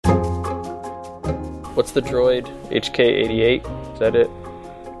What's the droid? HK-88? Is that it?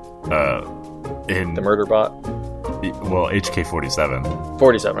 In the murder bot? Well, HK-47.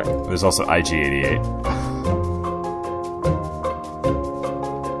 47, right? There's also IG-88.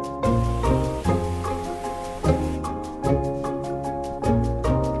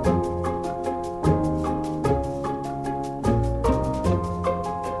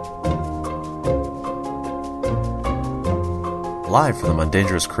 Live from the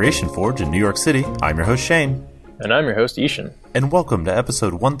Mundangerous Creation Forge in New York City, I'm your host Shane. And I'm your host Ishan. And welcome to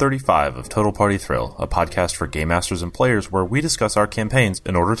episode 135 of Total Party Thrill, a podcast for game masters and players where we discuss our campaigns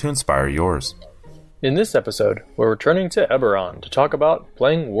in order to inspire yours. In this episode, we're returning to Eberron to talk about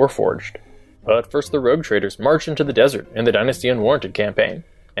playing Warforged. But first the rogue traders march into the desert in the Dynasty Unwarranted campaign.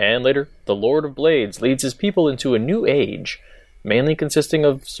 And later, the Lord of Blades leads his people into a new age, mainly consisting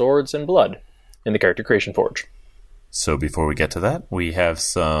of swords and blood, in the Character Creation Forge. So before we get to that, we have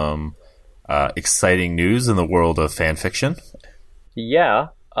some exciting news in the world of fanfiction. Yeah.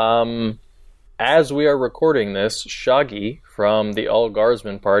 As we are recording this, Shaggy from the All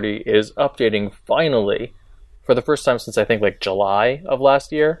Guardsmen party is updating finally, for the first time since I think July of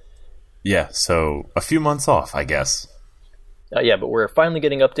last year. Yeah, so a few months off, I guess. Yeah, but we're finally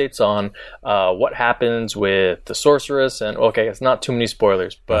getting updates on what happens with the sorceress, and okay, it's not too many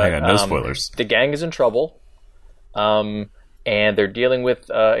spoilers, but hang on, no spoilers. The gang is in trouble. And they're dealing with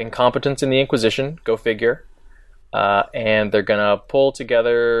incompetence in the Inquisition, go figure. And they're gonna pull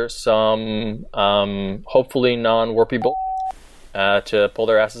together some hopefully non-warpy bullshit to pull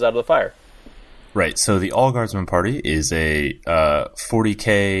their asses out of the fire. Right, so the All Guardsmen Party is a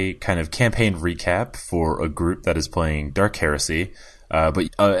 40k kind of campaign recap for a group that is playing Dark Heresy. But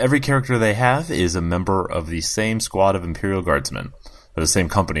every character they have is a member of the same squad of Imperial Guardsmen, or the same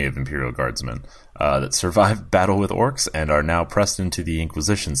company of Imperial Guardsmen, that survived battle with orcs and are now pressed into the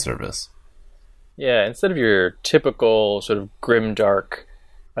Inquisition service. Yeah, instead of your typical sort of grimdark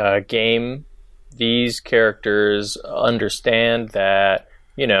game, these characters understand that,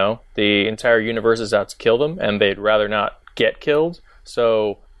 you know, the entire universe is out to kill them, and they'd rather not get killed.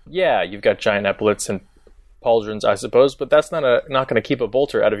 So, yeah, you've got giant epaulets and pauldrons, I suppose, but that's not going to keep a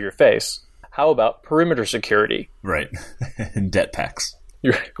bolter out of your face. How about perimeter security? Right, and debt packs.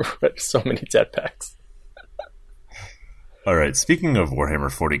 You're right, so many debt packs. All right, speaking of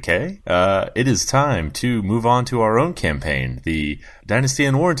Warhammer 40k, it is time to move on to our own campaign, the Dynasty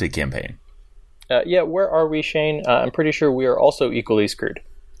Unwarranted campaign. Yeah, where are we, Shane? I'm pretty sure we are also equally screwed.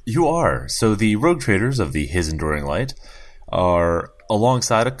 You are. So the rogue traders of the His Enduring Light are,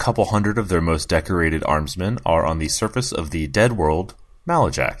 alongside a couple hundred of their most decorated armsmen, are on the surface of the dead world,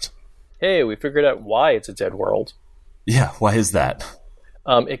 Malajact. Hey, we figured out why it's a dead world. Yeah, why is that?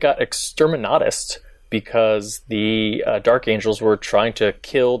 It got exterminatus because the Dark Angels were trying to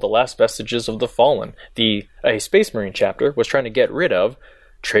kill the last vestiges of the Fallen. A Space Marine chapter was trying to get rid of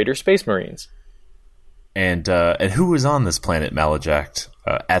traitor Space Marines. And who was on this planet Malajact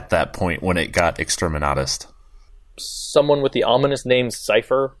at that point when it got exterminatus? Someone with the ominous name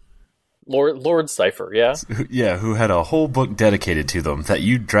Cypher. Lord Cypher, yeah? Yeah, who had a whole book dedicated to them that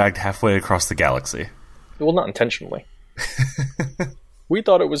you dragged halfway across the galaxy. Well, not intentionally. We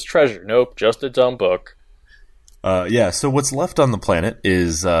thought it was treasure. Nope, just a dumb book. Yeah, so what's left on the planet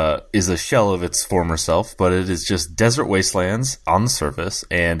is a shell of its former self, but it is just desert wastelands on the surface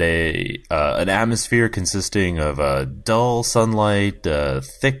and an atmosphere consisting of dull sunlight,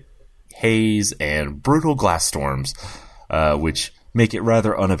 thick haze, and brutal glass storms, which make it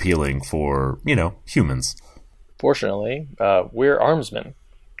rather unappealing for, humans. Fortunately, we're armsmen,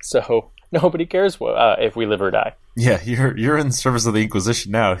 so nobody cares if we live or die. Yeah, you're in the service of the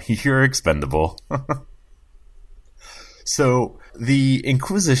Inquisition now. You're expendable. So the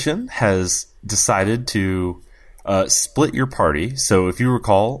Inquisition has decided to split your party. So if you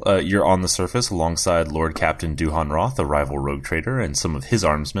recall, you're on the surface alongside Lord Captain Duhan Roth, a rival rogue trader, and some of his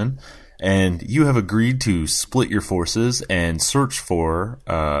armsmen. And you have agreed to split your forces and search for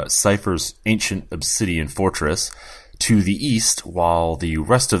Cypher's ancient obsidian fortress to the east, while the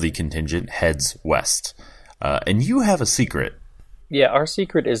rest of the contingent heads west. And you have a secret. Yeah, our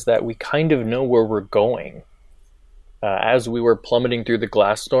secret is that we kind of know where we're going. As we were plummeting through the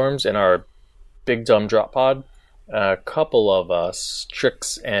glass storms in our big dumb drop pod, a couple of us,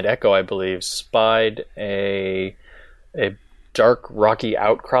 Trix and Echo, I believe, spied a dark rocky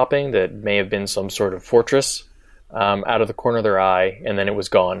outcropping that may have been some sort of fortress out of the corner of their eye, and then it was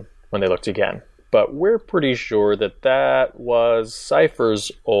gone when they looked again. But we're pretty sure that was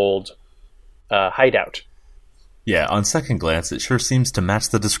Cypher's old hideout. Yeah, on second glance, it sure seems to match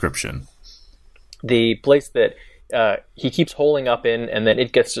the description. The place that he keeps holing up in, and then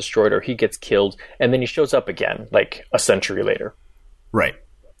it gets destroyed or he gets killed, and then he shows up again like a century later. Right.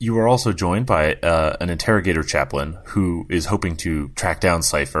 You are also joined by an interrogator chaplain who is hoping to track down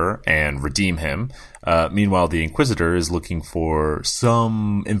Cypher and redeem him. Meanwhile, the Inquisitor is looking for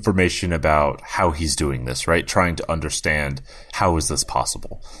some information about how he's doing this, right? Trying to understand how is this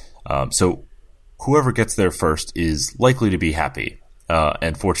possible. So whoever gets there first is likely to be happy.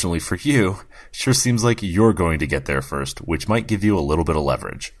 And fortunately for you, sure seems like you're going to get there first, which might give you a little bit of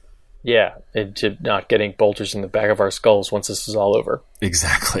leverage. Yeah, into not getting bolters in the back of our skulls once this is all over.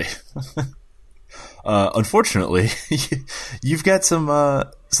 Exactly. Unfortunately, you've got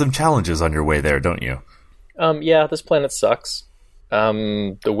some challenges on your way there, don't you? Yeah, this planet sucks.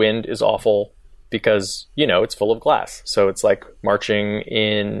 The wind is awful because, it's full of glass. So it's like marching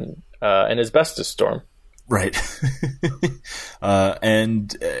in an asbestos storm. Right.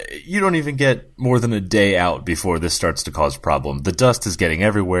 And you don't even get more than a day out before this starts to cause problem. The dust is getting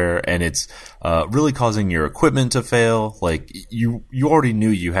everywhere, and it's really causing your equipment to fail. Like, you already knew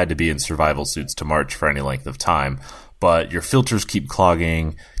you had to be in survival suits to march for any length of time, but your filters keep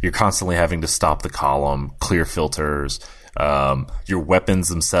clogging. You're constantly having to stop the column, clear filters. Your weapons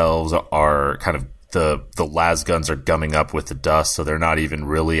themselves are kind of the las guns are gumming up with the dust, so they're not even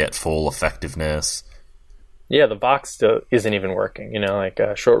really at full effectiveness. Yeah, the Vox still isn't even working.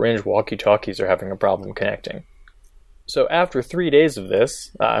 Short-range walkie-talkies are having a problem connecting. So after 3 days of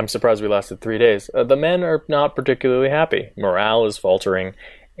this, I'm surprised we lasted 3 days, the men are not particularly happy. Morale is faltering,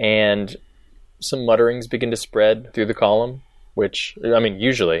 and some mutterings begin to spread through the column, which,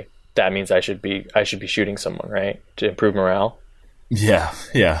 usually that means I should be shooting someone, right, to improve morale. Yeah.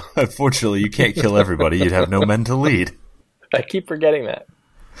 Unfortunately, you can't kill everybody. You'd have no men to lead. I keep forgetting that.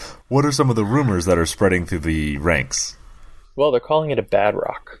 What are some of the rumors that are spreading through the ranks? Well, they're calling it a bad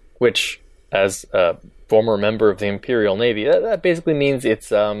rock, which, as a former member of the Imperial Navy, that basically means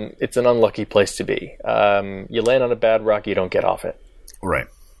it's an unlucky place to be. You land on a bad rock, you don't get off it. Right.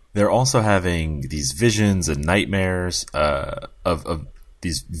 They're also having these visions and nightmares of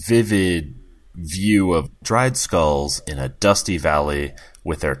these vivid view of dried skulls in a dusty valley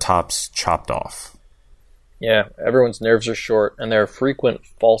with their tops chopped off. Yeah, everyone's nerves are short, and there are frequent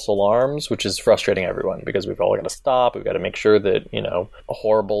false alarms, which is frustrating everyone, because we've all got to stop, we've got to make sure that,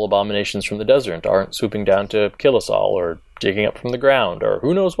 horrible abominations from the desert aren't swooping down to kill us all, or digging up from the ground, or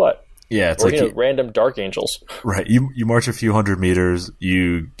who knows what. Yeah, it's random dark angels. Right, you march a few hundred meters,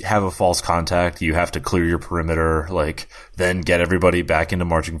 you have a false contact, you have to clear your perimeter, then get everybody back into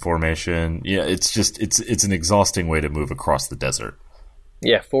marching formation. Yeah, it's an exhausting way to move across the desert.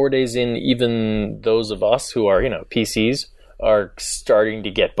 Yeah, 4 days in, even those of us who are, PCs are starting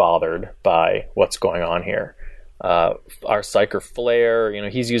to get bothered by what's going on here. Our Psyker Flare,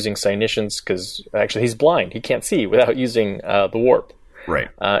 he's using Cynicians because actually he's blind. He can't see without using the warp. Right.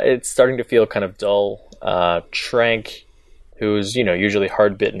 It's starting to feel kind of dull. Trank, who's, usually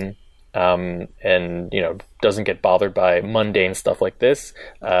hard-bitten and, doesn't get bothered by mundane stuff like this,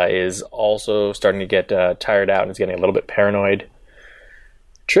 is also starting to get tired out and is getting a little bit paranoid.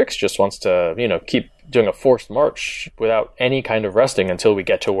 Trix just wants to, keep doing a forced march without any kind of resting until we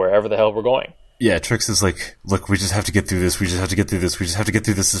get to wherever the hell we're going. Yeah, Trix is like, look, we just have to get through this. We just have to get through this. We just have to get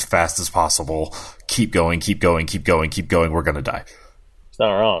through this as fast as possible. Keep going, keep going, keep going, keep going. We're going to die. It's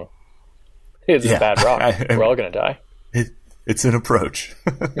not wrong. It's a bad rock. We're all going to die. It's an approach.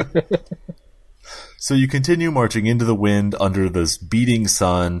 So you continue marching into the wind under this beating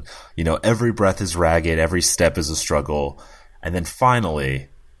sun. Every breath is ragged. Every step is a struggle. And then finally,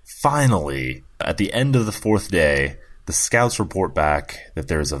 at the end of the 4th day, the scouts report back that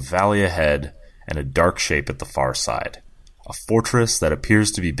there is a valley ahead and a dark shape at the far side. A fortress that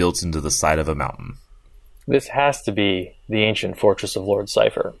appears to be built into the side of a mountain. This has to be the ancient fortress of Lord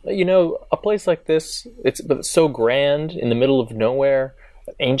Cypher. A place like this, it's so grand, in the middle of nowhere,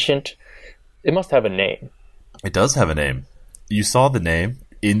 ancient, it must have a name. It does have a name. You saw the name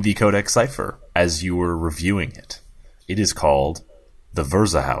in the Codex Cypher as you were reviewing it. It is called the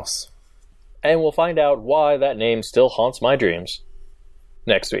Verza House. And we'll find out why that name still haunts my dreams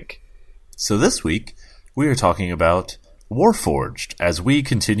next week. So this week, we are talking about Warforged as we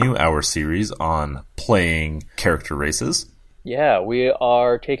continue our series on playing character races. Yeah, we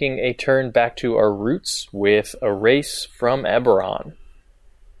are taking a turn back to our roots with a race from Eberron.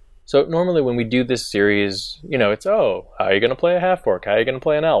 So normally when we do this series, it's, how are you going to play a half-orc? How are you going to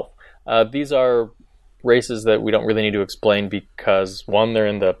play an elf? These are races that we don't really need to explain because, one, they're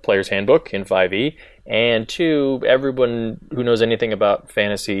in the player's handbook in 5e, and two, everyone who knows anything about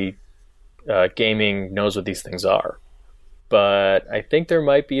fantasy gaming knows what these things are. But I think there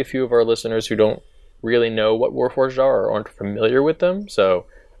might be a few of our listeners who don't really know what Warforged are or aren't familiar with them, so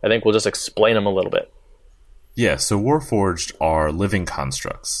I think we'll just explain them a little bit. Yeah, so Warforged are living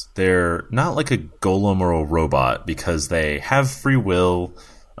constructs. They're not like a golem or a robot because they have free will.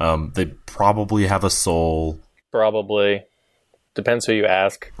 They probably have a soul. Probably. Depends who you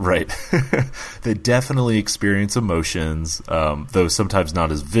ask. Right. They definitely experience emotions, though sometimes not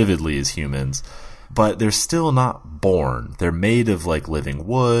as vividly as humans. But they're still not born. They're made of like living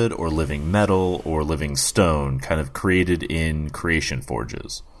wood or living metal or living stone, kind of created in creation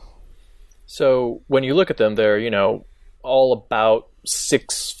forges. So when you look at them, they're, all about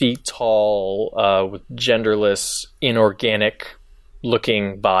 6 feet tall, with genderless,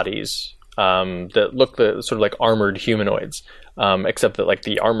 inorganic-looking bodies that look sort of like armored humanoids, except that like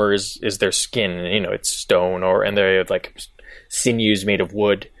the armor is their skin, and, it's stone, and they have like sinews made of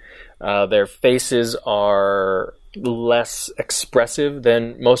wood. Their faces are less expressive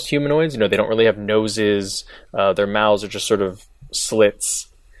than most humanoids. They don't really have noses. Their mouths are just sort of slits.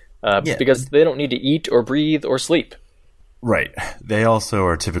 Because they don't need to eat or breathe or sleep. Right. They also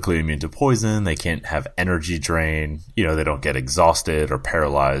are typically immune to poison. They can't have energy drain. They don't get exhausted or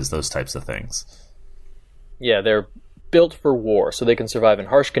paralyzed, those types of things. Yeah, they're built for war, so they can survive in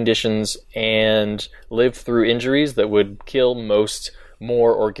harsh conditions and live through injuries that would kill most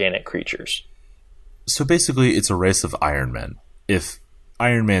more organic creatures. So basically, it's a race of Iron Men. If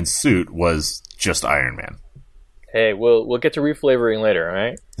Iron Man's suit was just Iron Man. Hey, we'll get to reflavoring later, all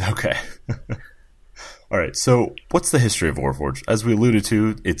right? Okay. All right, so what's the history of Warforged? As we alluded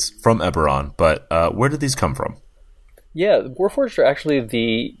to, it's from Eberron, but where did these come from? Yeah, Warforged are actually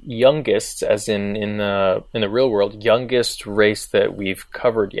the youngest, as in the real world, youngest race that we've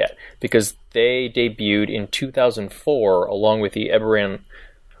covered yet, because they debuted in 2004 along with the Eberron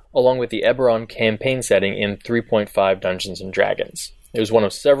campaign setting in 3.5 Dungeons and Dragons. It was one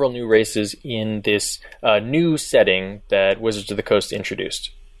of several new races in this new setting that Wizards of the Coast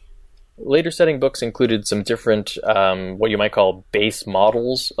introduced. Later setting books included some different, what you might call base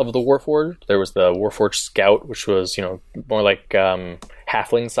models of the Warforged. There was the Warforged Scout, which was, more like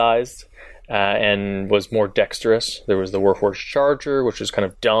halfling-sized and was more dexterous. There was the Warforged Charger, which was kind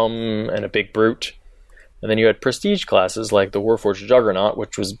of dumb and a big brute. And then you had prestige classes like the Warforged Juggernaut,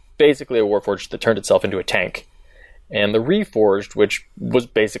 which was basically a Warforged that turned itself into a tank. And the Reforged, which was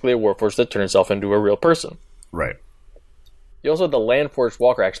basically a Warforged that turned itself into a real person. Right. You also had the Landforged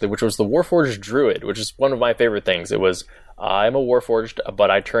Walker, actually, which was the Warforged Druid, which is one of my favorite things. It was, I'm a Warforged, but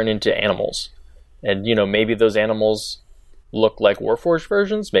I turn into animals. And, maybe those animals look like Warforged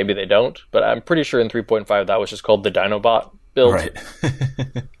versions. Maybe they don't. But I'm pretty sure in 3.5 that was just called the Dinobot build. Right.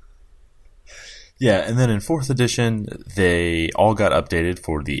 Yeah, and then in 4th edition, they all got updated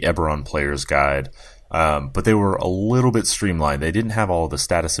for the Eberron Player's Guide. But they were a little bit streamlined. They didn't have all the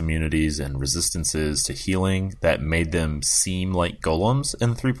status immunities and resistances to healing that made them seem like golems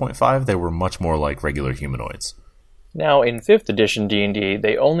in 3.5. They were much more like regular humanoids. Now, in 5th edition D&D,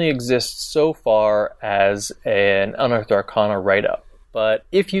 they only exist so far as an Unearthed Arcana write-up. But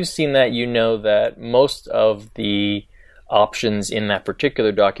if you've seen that, you know that most of the options in that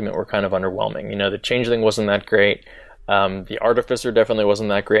particular document were kind of underwhelming. The Changeling wasn't that great. The Artificer definitely wasn't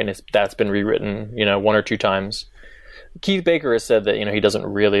that great, and that's been rewritten, 1 or 2 times. Keith Baker has said that, he doesn't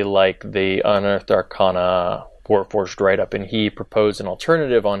really like the Unearthed Arcana Warforged write-up, and he proposed an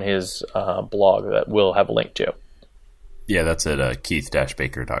alternative on his blog that we'll have a link to. Yeah, that's at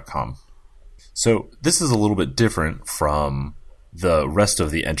keith-baker.com. So this is a little bit different from the rest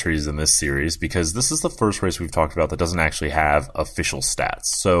of the entries in this series, because this is the first race we've talked about that doesn't actually have official stats.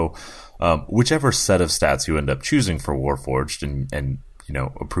 So whichever set of stats you end up choosing for Warforged and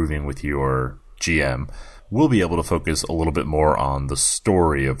approving with your GM, we'll be able to focus a little bit more on the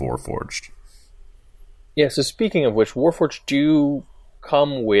story of Warforged. Yeah, so speaking of which, Warforged do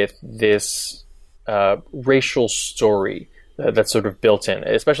come with this racial story that's sort of built in,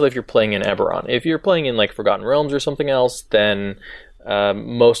 especially if you're playing in Eberron. If you're playing in like Forgotten Realms or something else, then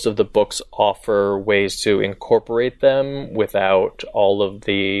most of the books offer ways to incorporate them without all of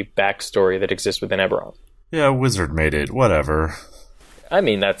the backstory that exists within Eberron. Yeah, Wizard made it, whatever. I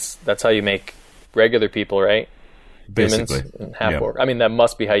mean, that's how you make regular people, right? Basically. Humans and half-orcs. Yeah. I mean, that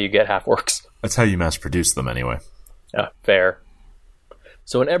must be how you get half-orcs. That's how you mass produce them anyway. Fair.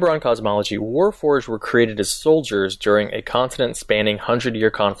 So in Eberron cosmology, Warforged were created as soldiers during a continent-spanning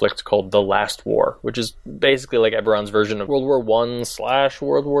 100-year conflict called the Last War, which is basically like Eberron's version of World War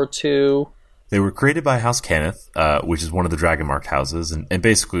I/World War II. They were created by House Cannith, which is one of the Dragon-marked houses, and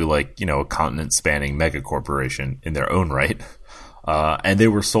basically like, a continent-spanning mega-corporation in their own right. And they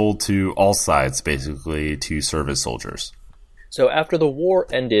were sold to all sides, basically, to serve as soldiers. So after the war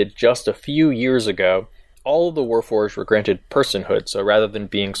ended just a few years ago, all of the Warforged were granted personhood. So rather than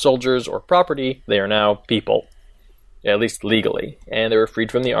being soldiers or property, they are now people, at least legally. And they were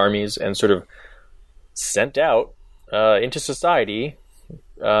freed from the armies and sort of sent out into society,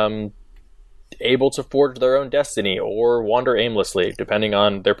 able to forge their own destiny or wander aimlessly, depending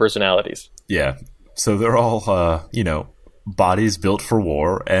on their personalities. Yeah. So they're all, bodies built for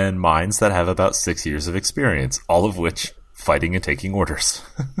war and minds that have about 6 years of experience, all of which fighting and taking orders.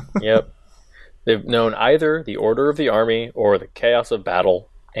 Yep. They've known either the order of the army or the chaos of battle,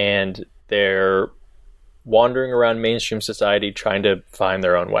 and they're wandering around mainstream society trying to find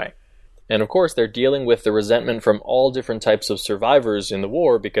their own way. And of course, they're dealing with the resentment from all different types of survivors in the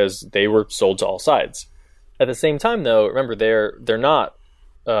war because they were sold to all sides. At the same time, though, remember, they're not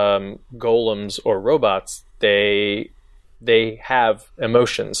golems or robots. They have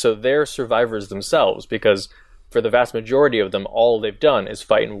emotions, so they're survivors themselves because for the vast majority of them, all they've done is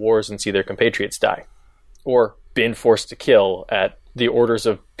fight in wars and see their compatriots die, or been forced to kill at the orders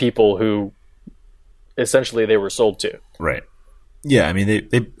of people who essentially they were sold to. Right. Yeah, I mean,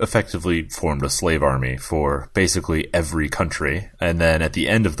 they effectively formed a slave army for basically every country, and then at the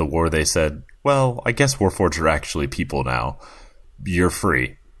end of the war they said, well, I guess Warforged are actually people now. You're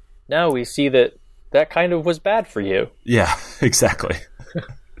free. Now we see that kind of was bad for you. Yeah, exactly.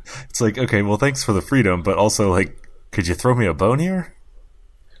 It's like, okay, well, thanks for the freedom, but also, like, could you throw me a bone here?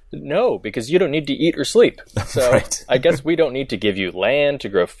 No, because you don't need to eat or sleep. So Right. I guess we don't need to give you land to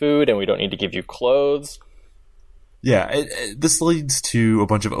grow food, and we don't need to give you clothes. Yeah, this leads to a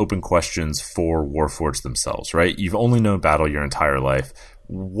bunch of open questions for Warforged themselves, right? You've only known battle your entire life.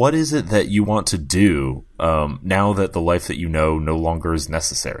 What is it that you want to do now that the life that you know no longer is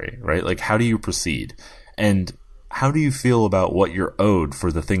necessary, right? Like, how do you proceed? And how do you feel about what you're owed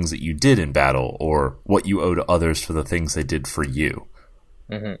for the things that you did in battle, or what you owe to others for the things they did for you?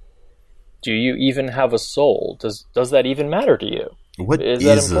 Mm-hmm. Do you even have a soul? Does that even matter to you? What is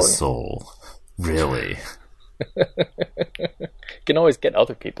a soul? Really? You can always get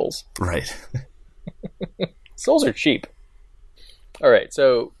other people's. Right. Souls are cheap. All right,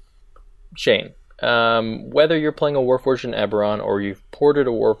 so Shane, whether you're playing a Warforged in Eberron or you've ported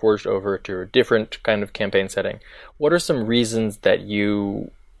a Warforged over to a different kind of campaign setting, what are some reasons that you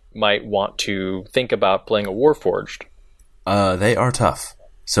might want to think about playing a Warforged? They are tough.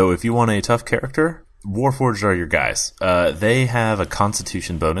 So if you want a tough character, Warforged are your guys. They have a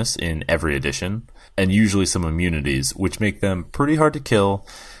constitution bonus in every edition, and usually some immunities, which make them pretty hard to kill,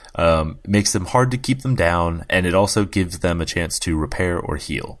 makes them hard to keep them down, and it also gives them a chance to repair or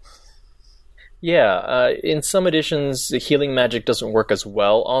heal. Yeah, in some editions, the healing magic doesn't work as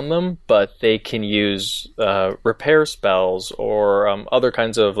well on them, but they can use repair spells or other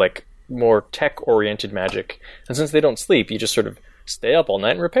kinds of like more tech-oriented magic. And since they don't sleep, you just sort of stay up all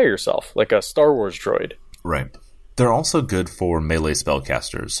night and repair yourself, like a Star Wars droid. Right. They're also good for melee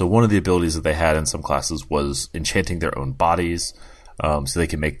spellcasters. So one of the abilities that they had in some classes was enchanting their own bodies, so they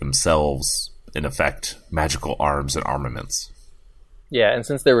can make themselves, in effect, magical arms and armaments. Yeah, and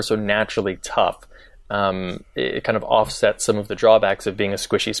since they were so naturally tough, it kind of offsets some of the drawbacks of being a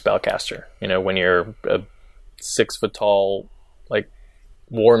squishy spellcaster. You know, when you're a 6 foot tall, like,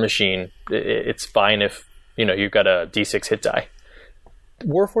 war machine, it's fine if, you know, you've got a D6 hit die.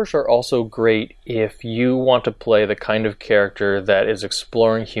 Warforged are also great if you want to play the kind of character that is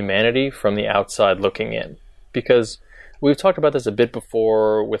exploring humanity from the outside looking in. Because we've talked about this a bit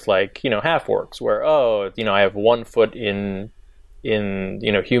before with, like, you know, half-orcs, where, oh, you know, I have 1 foot in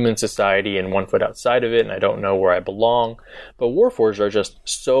you know, human society and 1 foot outside of it, and I don't know where I belong. But Warforged are just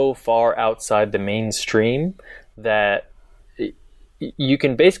so far outside the mainstream that you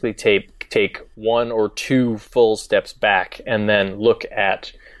can basically take 1 or 2 full steps back and then look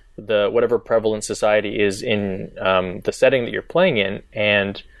at the whatever prevalent society is in the setting that you're playing in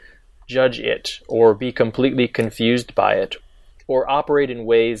and judge it, or be completely confused by it, or operate in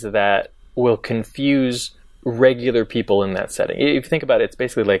ways that will confuse regular people in that setting. If you think about it, it's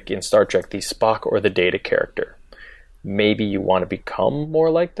basically like in Star Trek, the Spock or the Data character. Maybe you want to become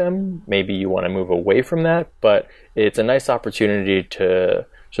more like them, maybe you want to move away from that, but it's a nice opportunity to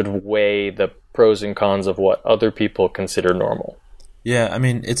sort of weigh the pros and cons of what other people consider normal. Yeah, I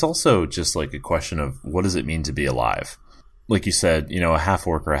mean, it's also just like a question of what does it mean to be alive? Like you said, you know, a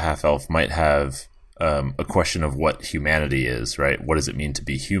half-orc or a half-elf might have a question of what humanity is, right? What does it mean to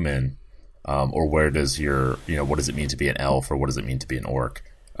be human? Or where does what does it mean to be an elf, or what does it mean to be an orc?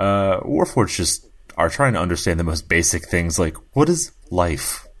 Warforged just are trying to understand the most basic things, like, what is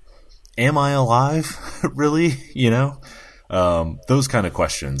life? Am I alive? Really? You know? Those kind of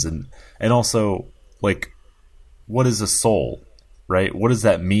questions. And also, like, what is a soul, right? What does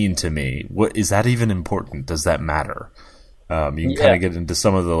that mean to me? What is that even important? Does that matter? You can kind of get into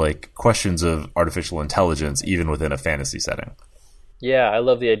some of the like questions of artificial intelligence, even within a fantasy setting. Yeah, I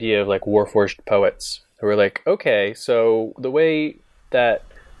love the idea of like Warforged poets who are like, okay, so the way that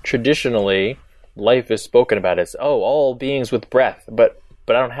traditionally life is spoken about is, oh, all beings with breath, but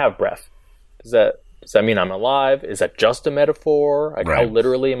I don't have breath. Does that mean I'm alive? Is that just a metaphor? Like, how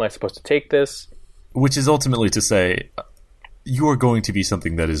literally am I supposed to take this? Which is ultimately to say, you are going to be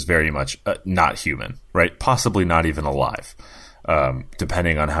something that is very much not human, right? Possibly not even alive,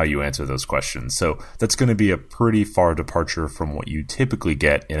 depending on how you answer those questions. So that's going to be a pretty far departure from what you typically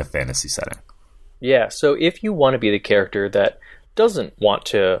get in a fantasy setting. Yeah, so if you want to be the character that doesn't want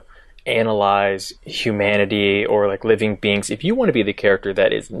to analyze humanity or like living beings, if you want to be the character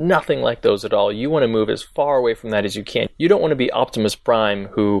that is nothing like those at all, you want to move as far away from that as you can. You don't want to be Optimus Prime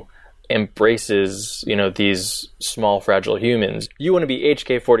who embraces, these small fragile humans. You want to be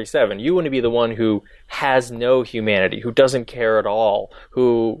HK-47. You want to be the one who has no humanity, who doesn't care at all,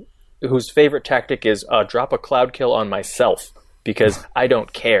 whose favorite tactic is drop a cloud kill on myself because I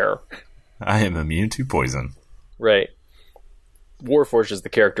don't care. I am immune to poison. Right. Warforged is the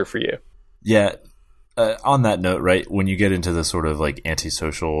character for you. Yeah. On that note, right, when you get into the sort of like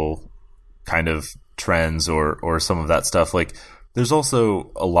antisocial kind of trends or some of that stuff, like there's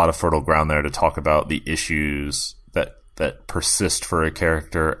also a lot of fertile ground there to talk about the issues that persist for a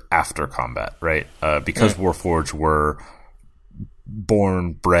character after combat, right? Because Warforged were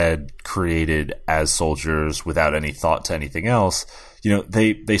born, bred, created as soldiers without any thought to anything else,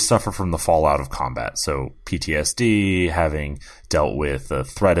 they suffer from the fallout of combat. So PTSD, having dealt with the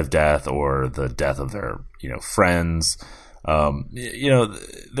threat of death or the death of their, friends.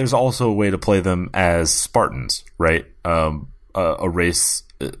 There's also a way to play them as Spartans, right? A race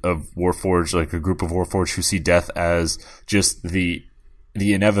of Warforged, like a group of Warforged who see death as just the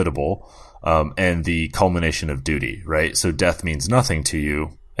inevitable and the culmination of duty, right? So death means nothing to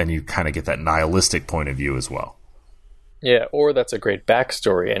you, and you kind of get that nihilistic point of view as well. Yeah, or that's a great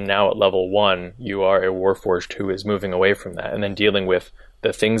backstory, and now at level 1, you are a Warforged who is moving away from that, and then dealing with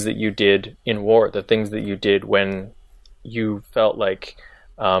the things that you did in war, the things that you did when you felt like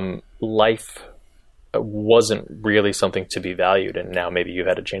life wasn't really something to be valued, and now maybe you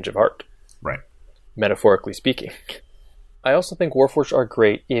had a change of heart. Right. Metaphorically speaking. I also think Warforged are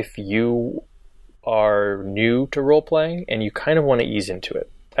great if you are new to role-playing and you kind of want to ease into it.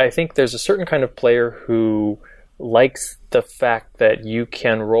 I think there's a certain kind of player who likes the fact that you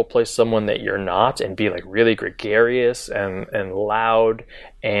can roleplay someone that you're not and be like really gregarious and loud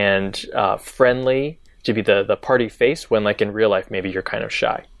and friendly, to be the party face when like in real life maybe you're kind of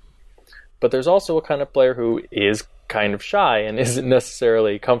shy. But there's also a kind of player who is kind of shy and isn't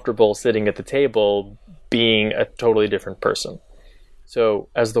necessarily comfortable sitting at the table being a totally different person. So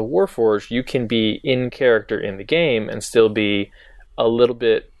as the Warforged, you can be in character in the game and still be a little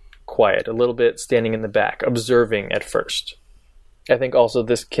bit quiet, a little bit standing in the back, observing at first. I think also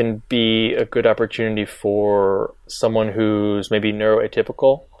this can be a good opportunity for someone who's maybe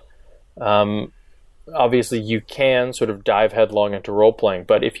neuroatypical. Obviously, you can sort of dive headlong into role-playing,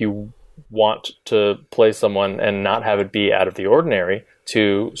 but if you want to play someone and not have it be out of the ordinary,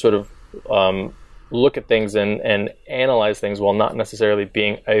 to sort of look at things and analyze things while not necessarily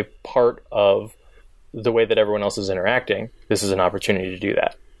being a part of the way that everyone else is interacting, this is an opportunity to do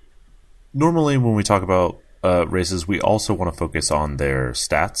that. Normally, when we talk about races, we also want to focus on their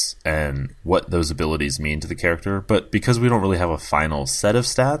stats and what those abilities mean to the character. But because we don't really have a final set of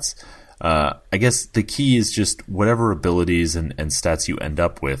stats, I guess the key is just whatever abilities and stats you end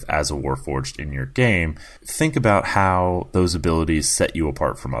up with as a Warforged in your game, think about how those abilities set you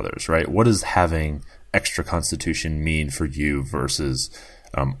apart from others, right? What does having extra constitution mean for you versus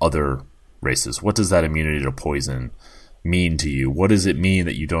other races? What does that immunity to poison mean to you? What does it mean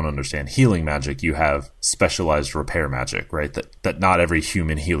that you don't understand healing magic? You have specialized repair magic, right? That not every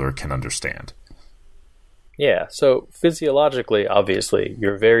human healer can understand. Yeah, so physiologically, obviously,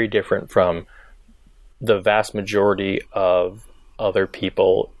 you're very different from the vast majority of other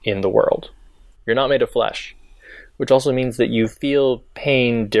people in the world. You're not made of flesh, which also means that you feel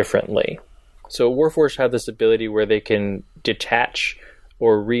pain differently. So Warforged have this ability where they can detach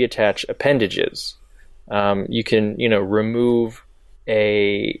or reattach appendages. You can, remove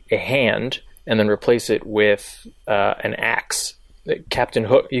a hand and then replace it with an axe. Captain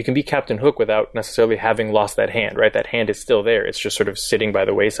Hook, you can be Captain Hook without necessarily having lost that hand, right? That hand is still there. It's just sort of sitting by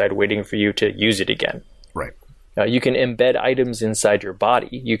the wayside waiting for you to use it again. Right. You can embed items inside your body.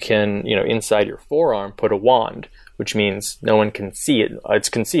 You can, inside your forearm, put a wand, which means no one can see it. It's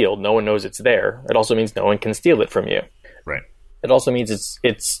concealed. No one knows it's there. It also means no one can steal it from you. Right. It also means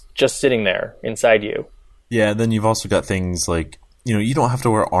it's just sitting there inside you. Yeah, then you've also got things like, you don't have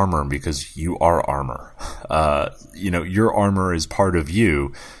to wear armor because you are armor. Your armor is part of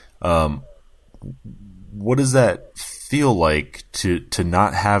you. What does that feel like to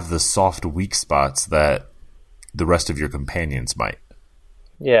not have the soft, weak spots that the rest of your companions might?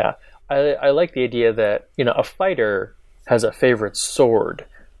 Yeah, I like the idea that, a fighter has a favorite sword,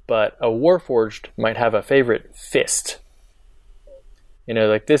 but a Warforged might have a favorite fist.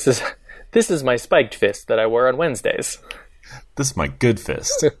 Like this is my spiked fist that I wear on Wednesdays. This is my good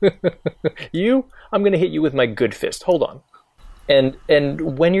fist. I'm going to hit you with my good fist. Hold on.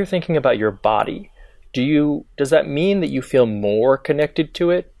 And when you're thinking about your body, does that mean that you feel more connected to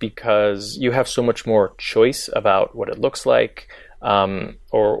it because you have so much more choice about what it looks like,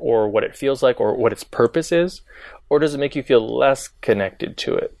 or what it feels like, or what its purpose is? Or does it make you feel less connected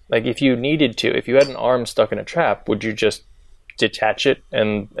to it? Like if you had an arm stuck in a trap, would you just detach it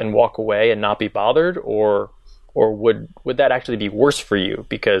and walk away and not be bothered? Or would that actually be worse for you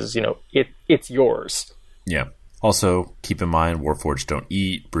because, it's yours? Yeah. Also, keep in mind, Warforged don't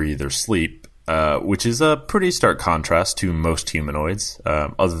eat, breathe, or sleep, which is a pretty stark contrast to most humanoids,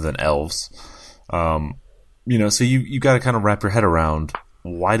 other than elves. So you got to kind of wrap your head around,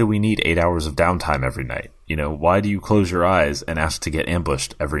 why do we need 8 hours of downtime every night? Why do you close your eyes and ask to get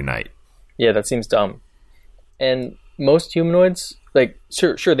ambushed every night? Yeah, that seems dumb. And most humanoids,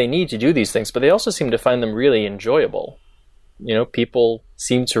 sure, they need to do these things, but they also seem to find them really enjoyable. People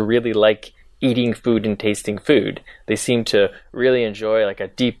seem to really like eating food and tasting food. They seem to really enjoy a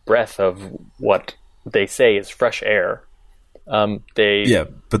deep breath of what they say is fresh air. They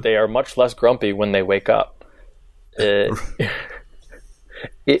are much less grumpy when they wake up. Right.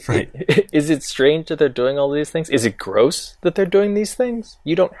 Is it strange that they're doing all these things? Is it gross that they're doing these things?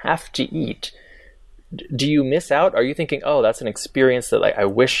 You don't have to eat. Do you miss out? Are you thinking, oh, that's an experience that I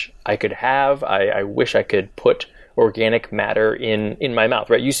wish I could have. I wish I could put organic matter in my mouth,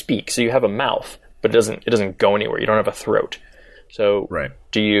 right? You speak, so you have a mouth, but it doesn't go anywhere. You don't have a throat. So right.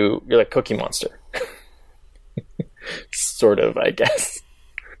 You're like Cookie Monster. Sort of, I guess.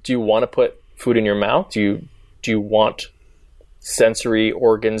 Do you want to put food in your mouth? Do you want sensory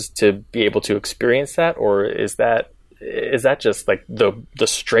organs to be able to experience that? Or is that just the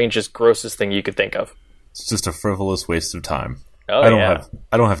strangest, grossest thing you could think of? It's just a frivolous waste of time. Oh,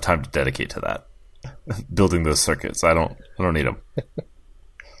 I don't have time to dedicate to that. Building those circuits, I don't need them.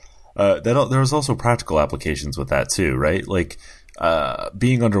 There's also practical applications with that too, right?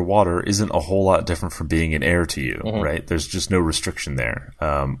 Being underwater isn't a whole lot different from being in air to you, mm-hmm. right? There's just no restriction there.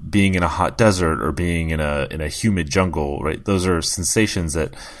 Being in a hot desert or being in a humid jungle, right? Those are sensations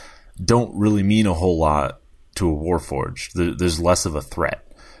that don't really mean a whole lot to a Warforged. There's less of a threat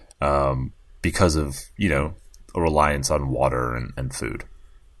because of a reliance on water and food.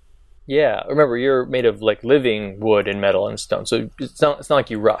 Yeah, remember you're made of living wood and metal and stone, so it's not like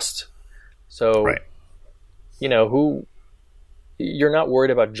you rust. So, right. You're not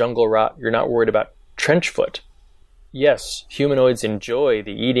worried about jungle rot. You're not worried about trench foot. Yes, humanoids enjoy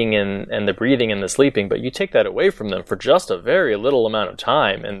the eating and the breathing and the sleeping, but you take that away from them for just a very little amount of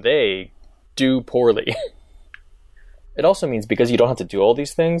time, and they do poorly. It also means because you don't have to do all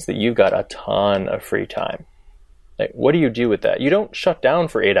these things that you've got a ton of free time. What do you do with that? You don't shut down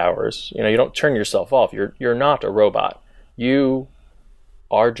for 8 hours. You don't turn yourself off. You're not a robot. You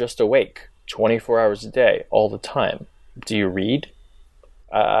are just awake 24 hours a day, all the time. Do you read?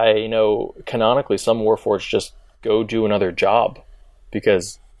 I know canonically some Warforged just go do another job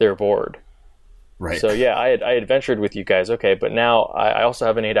because they're bored. Right. So yeah, I had ventured with you guys. Okay, but now I also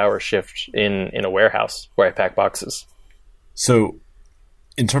have an 8-hour shift in a warehouse where I pack boxes. So,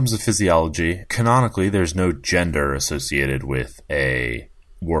 in terms of physiology, canonically, there's no gender associated with a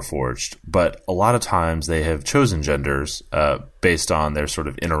Warforged, but a lot of times they have chosen genders based on their sort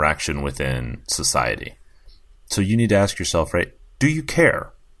of interaction within society. So you need to ask yourself, right, do you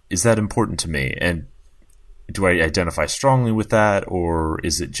care? Is that important to me? And do I identify strongly with that? Or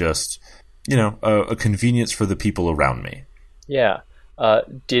is it just, a convenience for the people around me? Yeah.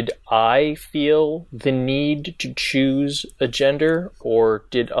 Did I feel the need to choose a gender, or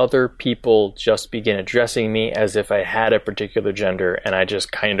did other people just begin addressing me as if I had a particular gender and I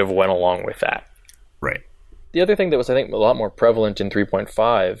just kind of went along with that? Right. The other thing that was, I think, a lot more prevalent in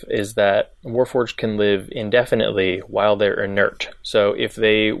 3.5 is that Warforged can live indefinitely while they're inert. So if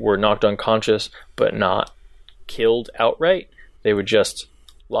they were knocked unconscious but not killed outright, they would just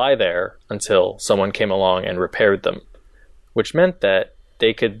lie there until someone came along and repaired them, which meant that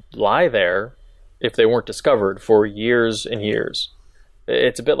they could lie there if they weren't discovered for years and years.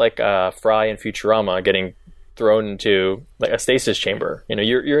 It's a bit like Fry in Futurama getting thrown into like a stasis chamber.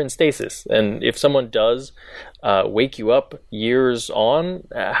 You're in stasis, and if someone does wake you up years on,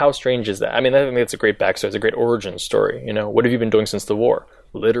 how strange is that? I mean, I think that's a great backstory. It's a great origin story. What have you been doing since the war?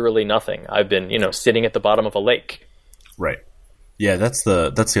 Literally nothing. I've been, sitting at the bottom of a lake. Right. Yeah, that's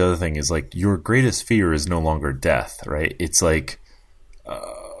the other thing is like your greatest fear is no longer death, right? It's like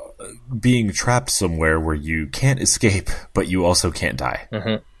being trapped somewhere where you can't escape, but you also can't die.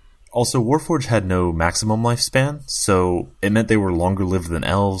 Mm-hmm. Also, Warforged had no maximum lifespan, so it meant they were longer lived than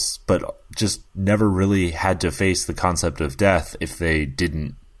elves, but just never really had to face the concept of death if they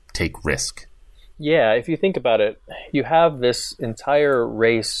didn't take risk. Yeah, if you think about it, you have this entire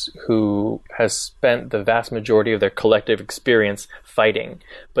race who has spent the vast majority of their collective experience fighting,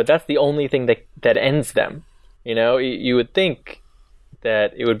 but that's the only thing that ends them. You would think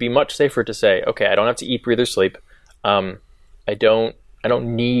that it would be much safer to say, okay, I don't have to eat, breathe, or sleep. I don't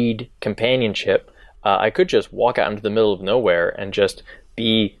need companionship. I could just walk out into the middle of nowhere and just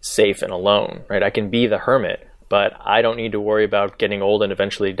be safe and alone, right? I can be the hermit, but I don't need to worry about getting old and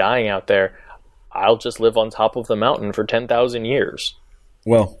eventually dying out there. I'll just live on top of the mountain for 10,000 years.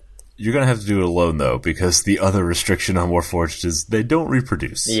 Well, you're going to have to do it alone, though, because the other restriction on Warforged is they don't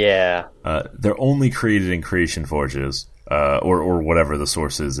reproduce. Yeah. They're only created in creation forges, or whatever the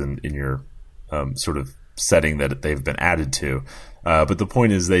source is in your sort of setting that they've been added to. But the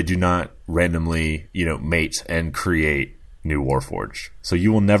point is they do not randomly, mate and create new Warforged. So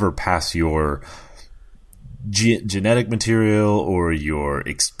you will never pass your genetic material or your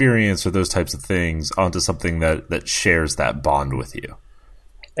experience or those types of things onto something that shares that bond with you.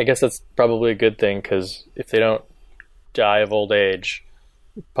 I guess that's probably a good thing, because if they don't die of old age,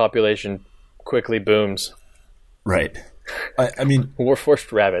 population quickly booms. Right. I mean...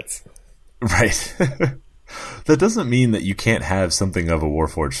 Warforged rabbits. Right. That doesn't mean that you can't have something of a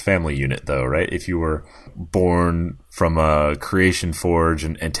Warforged family unit, though, right? If you were born from a creation forge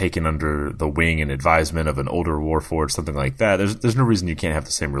and taken under the wing and advisement of an older Warforged, something like that, there's no reason you can't have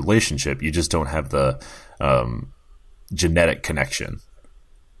the same relationship. You just don't have the genetic connection.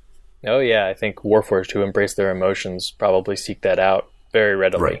 Oh, yeah. I think Warforged who embrace their emotions probably seek that out very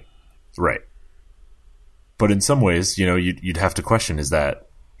readily. Right. But in some ways, you'd have to question, is that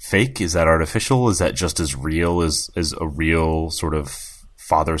fake? Is that artificial? Is that just as real as a real sort of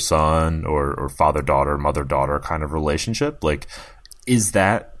father-son or father-daughter, mother-daughter kind of relationship? Like, is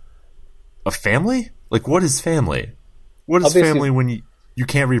that a family? Like, what is family? What is obviously, family when you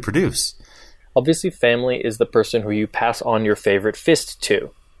can't reproduce? Obviously, family is the person who you pass on your favorite fist to.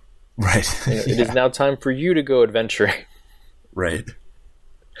 Right. It is now time for you to go adventuring. Right.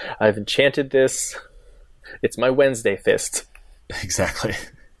 I've enchanted this. It's my Wednesday fist. Exactly.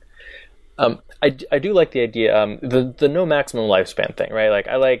 I do like the idea, the no maximum lifespan thing, right? Like,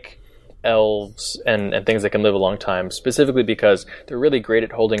 I like elves and things that can live a long time, specifically because they're really great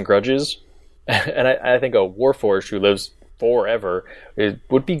at holding grudges. And I think a Warforged who lives forever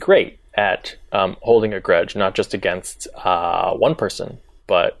would be great at holding a grudge, not just against one person,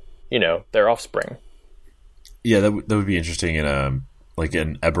 but, their offspring. Yeah, that would be interesting in an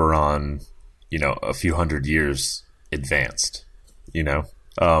Eberron, a few hundred years advanced,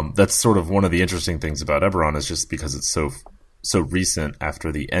 That's sort of one of the interesting things about Eberron is just because it's so recent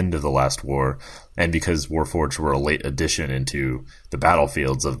after the end of the last war, and because Warforged were a late addition into the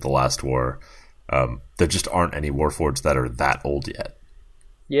battlefields of the last war, there just aren't any Warforged that are that old yet.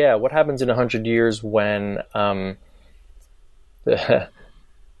 Yeah, what happens in 100 years when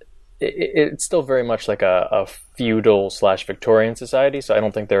it's still very much like a feudal/Victorian society, so I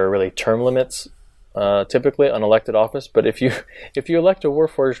don't think there are really term limits typically on elected office. But if you elect a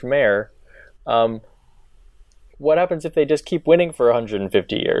Warforged mayor, what happens if they just keep winning for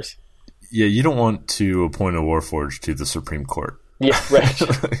 150 years? Yeah, you don't want to appoint a Warforged to the Supreme Court. Yeah, right.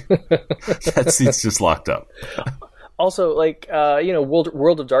 That seat's just locked up. Also,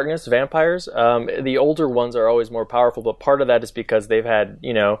 World of Darkness, vampires, the older ones are always more powerful, but part of that is because they've had,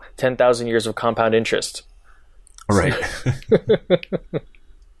 10,000 years of compound interest. Right.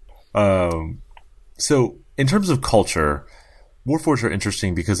 So, in terms of culture, Warforged are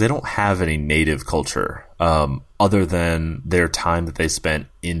interesting because they don't have any native culture other than their time that they spent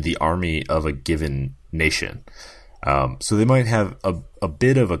in the army of a given nation. So they might have a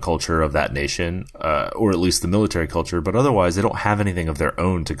bit of a culture of that nation, or at least the military culture, but otherwise they don't have anything of their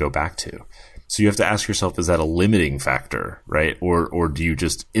own to go back to. So you have to ask yourself, is that a limiting factor, right? Or do you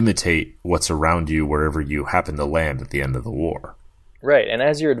just imitate what's around you wherever you happen to land at the end of the war? Right, and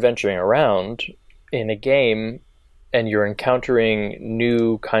as you're adventuring around in a game and you're encountering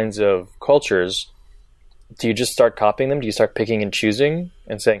new kinds of cultures, do you just start copying them? Do you start picking and choosing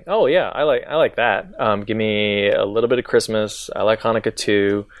and saying, "Oh yeah, I like that. Give me a little bit of Christmas. I like Hanukkah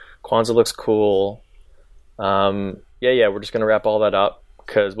too. Kwanzaa looks cool. Yeah, we're just gonna wrap all that up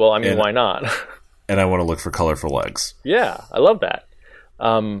because, well, I mean, why not?" And I want to look for colorful eggs. Yeah, I love that.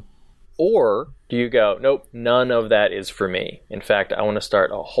 Or do you go, nope, none of that is for me. In fact, I want to start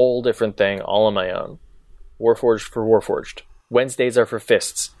a whole different thing all on my own. Warforged for Warforged. Wednesdays are for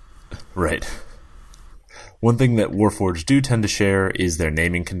fists. Right. One thing that Warforged do tend to share is their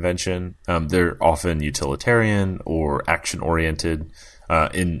naming convention. They're often utilitarian or action-oriented.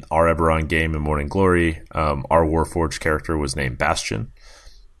 In our Eberron game in Morning Glory, our Warforged character was named Bastion.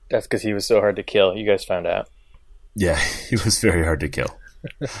 That's because he was so hard to kill. You guys found out. Yeah, he was very hard to kill.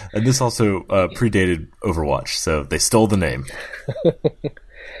 And this also predated Overwatch, so they stole the name.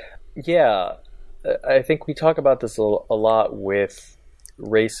 Yeah, I think we talk about this a lot with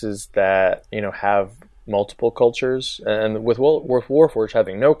races that, have multiple cultures, and with Warforged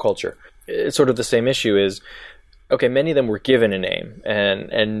having no culture, it's sort of the same issue. Is okay, many of them were given a name,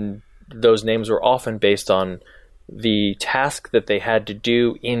 and those names were often based on the task that they had to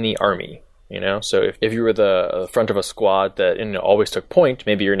do in the army. So if you were the front of a squad that always took point,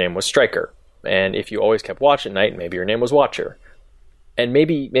 maybe your name was Striker. And if you always kept watch at night, maybe your name was Watcher. And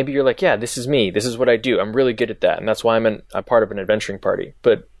maybe you're like, yeah, this is me. This is what I do. I'm really good at that, and that's why I'm part of an adventuring party.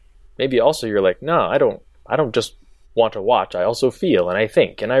 But maybe also you're like, no, I don't just want to watch. I also feel, and I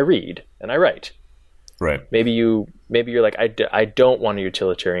think, and I read, and I write. Right. Maybe you're like, I don't want a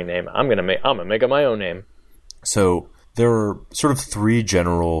utilitarian name. I'm gonna make up my own name. So there are sort of three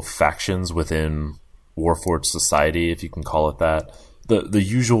general factions within Warforged society, if you can call it that. The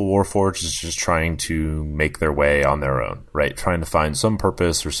usual Warforged is just trying to make their way on their own, right? Trying to find some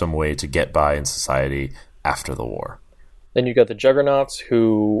purpose or some way to get by in society after the war. Then you've got the Juggernauts,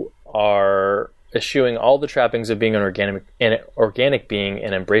 who are eschewing all the trappings of being an organic being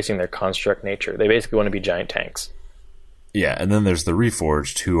and embracing their construct nature. They basically want to be giant tanks. Yeah, and then there's the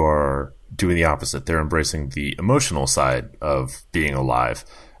Reforged, who are doing the opposite. They're embracing the emotional side of being alive,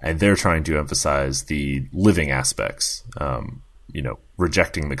 and they're trying to emphasize the living aspects,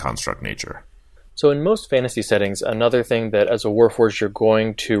 rejecting the construct nature. So in most fantasy settings, another thing that as a Warforged you're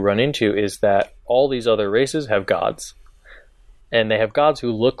going to run into is that all these other races have gods. And they have gods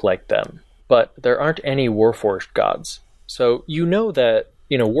who look like them, but there aren't any Warforged gods. So that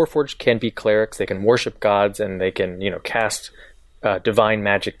Warforged can be clerics, they can worship gods, and they can, cast divine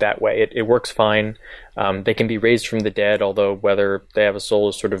magic that way. It works fine. They can be raised from the dead, although whether they have a soul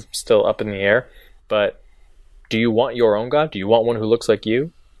is sort of still up in the air. But do you want your own god? Do you want one who looks like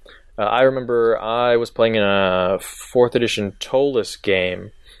you? I remember I was playing in a 4th edition Tollus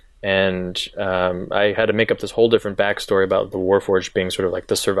game, and I had to make up this whole different backstory about the Warforged being sort of like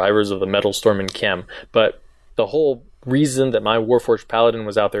the survivors of the Metal Storm in Chem. But the whole reason that my Warforged paladin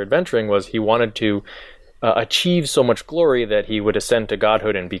was out there adventuring was he wanted to achieve so much glory that he would ascend to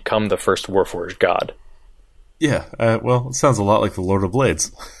godhood and become the first Warforged god. Yeah, it sounds a lot like the Lord of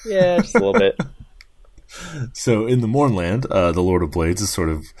Blades. Yeah, just a little bit. So in the Mournland, the Lord of Blades is sort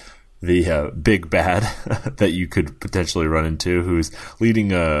of the big bad that you could potentially run into, who's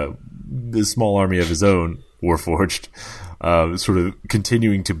leading a small army of his own, Warforged, sort of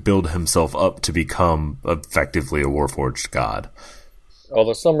continuing to build himself up to become effectively a Warforged god.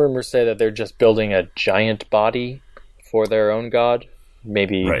 Although some rumors say that they're just building a giant body for their own god.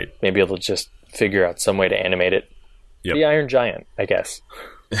 Maybe they'll just figure out some way to animate it. Yep. The Iron Giant, I guess.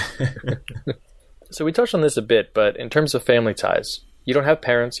 So we touched on this a bit, but in terms of family ties, you don't have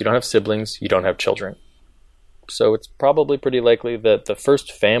parents, you don't have siblings, you don't have children. So it's probably pretty likely that the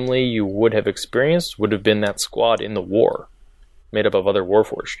first family you would have experienced would have been that squad in the war, made up of other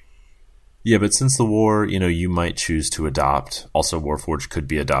Warforged. Yeah, but since the war, you might choose to adopt. Also, Warforged could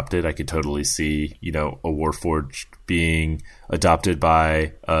be adopted. I could totally see, a Warforged being adopted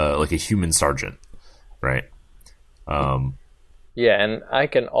by, like a human sergeant, right? Yeah, and I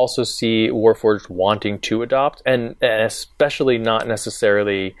can also see Warforged wanting to adopt, and especially not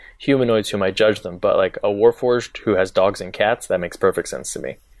necessarily humanoids who might judge them, but like a Warforged who has dogs and cats, that makes perfect sense to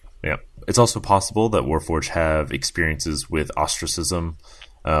me. Yeah. It's also possible that Warforged have experiences with ostracism.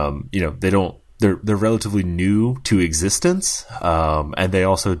 They're relatively new to existence, and they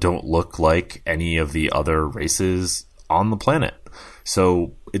also don't look like any of the other races on the planet.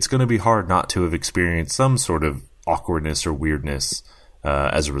 So it's going to be hard not to have experienced some sort of awkwardness or weirdness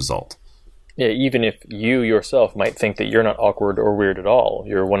as a result. Yeah, even if you yourself might think that you're not awkward or weird at all,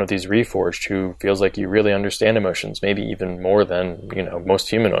 you're one of these reforged who feels like you really understand emotions, maybe even more than, most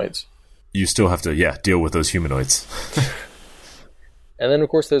humanoids. You still have to, deal with those humanoids. And then, of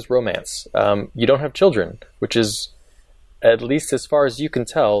course, there's romance. You don't have children, which is, at least as far as you can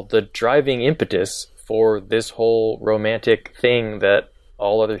tell, the driving impetus for this whole romantic thing that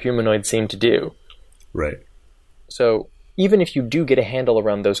all other humanoids seem to do. Right. So even if you do get a handle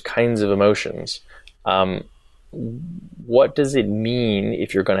around those kinds of emotions, what does it mean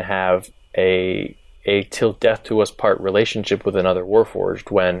if you're going to have a till death do us part relationship with another Warforged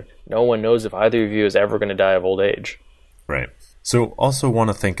when no one knows if either of you is ever going to die of old age? Right. So also want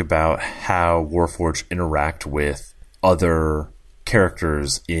to think about how Warforged interact with other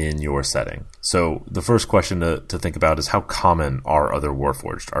characters in your setting. So the first question to think about is, how common are other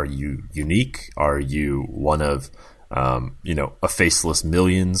Warforged? Are you unique? Are you one of, a faceless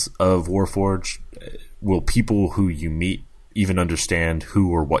millions of Warforged? Will people who you meet even understand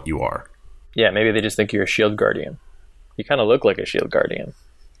who or what you are? Yeah, maybe they just think you're a shield guardian. You kind of look like a shield guardian.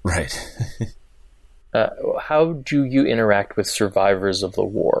 Right. How do you interact with survivors of the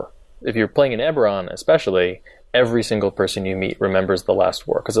war? If you're playing in Eberron, especially, every single person you meet remembers the last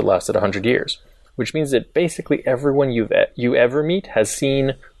war because it lasted 100 years, which means that basically everyone you ever meet has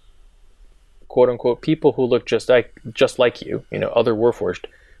seen, quote-unquote, people who look just like you, other Warforged,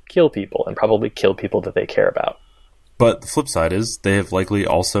 kill people, and probably kill people that they care about. But the flip side is they have likely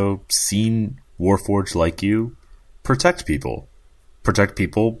also seen Warforged like you protect people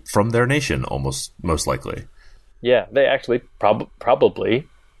from their nation, most likely. Yeah, they actually probably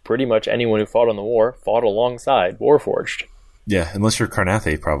pretty much anyone who fought in the war fought alongside Warforged. Yeah, unless you're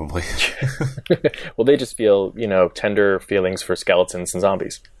Carnathy, probably. Well, they just feel, tender feelings for skeletons and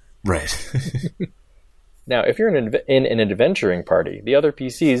zombies. Right. Now, if you're in an adventuring party, the other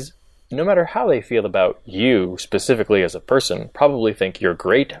PCs, no matter how they feel about you specifically as a person, probably think you're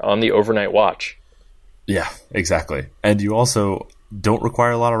great on the overnight watch. Yeah, exactly. And you also don't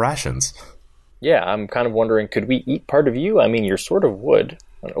require a lot of rations. Yeah, I'm kind of wondering, could we eat part of you? I mean, you're sort of wood.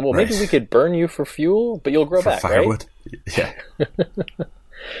 Well, maybe we could burn you for fuel, but you'll grow back, firewood. Right? Yeah.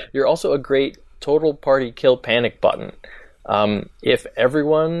 You're also a great total party kill panic button. If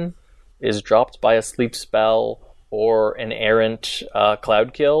everyone is dropped by a sleep spell or an errant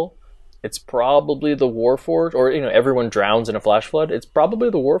cloud kill, it's probably the Warforged, or everyone drowns in a flash flood. It's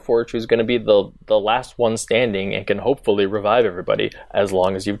probably the Warforged who's going to be the last one standing and can hopefully revive everybody as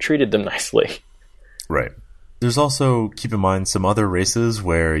long as you've treated them nicely. Right. There's also, keep in mind, some other races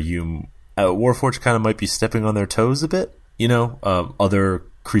where Warforged kind of might be stepping on their toes a bit. Other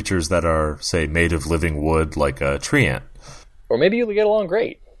creatures that are, say, made of living wood, like a tree ant. Or maybe you'll get along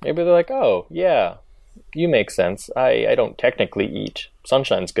great. Maybe they're like, oh, yeah, you make sense. I don't technically eat.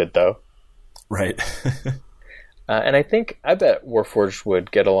 Sunshine's good, though. Right. And I bet Warforged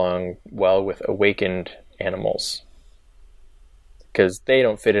would get along well with awakened animals. Because they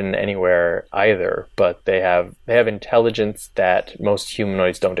don't fit in anywhere either, but they have intelligence that most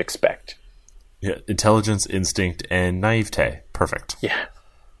humanoids don't expect. Yeah, intelligence, instinct, and naivete. Perfect. Yeah.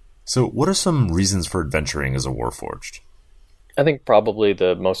 So what are some reasons for adventuring as a Warforged? I think probably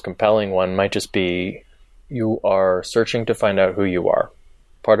the most compelling one might just be you are searching to find out who you are.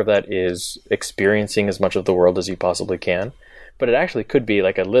 Part of that is experiencing as much of the world as you possibly can, but it actually could be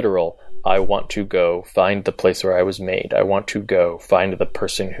like a literal, I want to go find the place where I was made. I want to go find the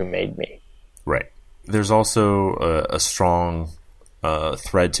person who made me. Right. There's also a strong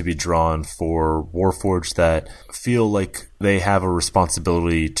thread to be drawn for Warforged that feel like they have a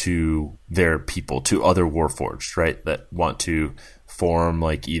responsibility to their people, to other Warforged, right? That want to form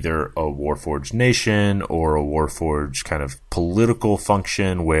like either a Warforged nation or a Warforged kind of political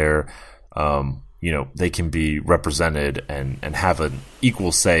function where, they can be represented and have an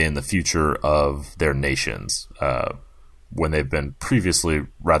equal say in the future of their nations when they've been previously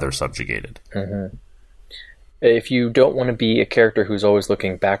rather subjugated. Mm-hmm. If you don't want to be a character who's always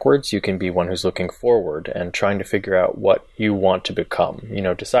looking backwards, you can be one who's looking forward and trying to figure out what you want to become.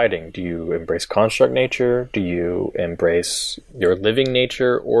 Deciding, do you embrace construct nature? Do you embrace your living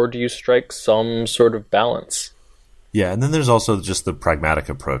nature? Or do you strike some sort of balance? Yeah, and then there's also just the pragmatic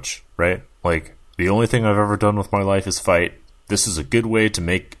approach, right? Like, the only thing I've ever done with my life is fight. This is a good way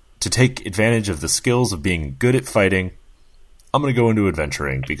to take advantage of the skills of being good at fighting. I'm going to go into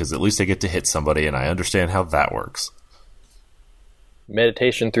adventuring because at least I get to hit somebody and I understand how that works.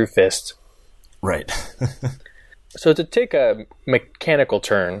 Meditation through fist. Right. So to take a mechanical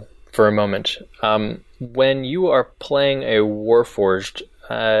turn for a moment, when you are playing a Warforged,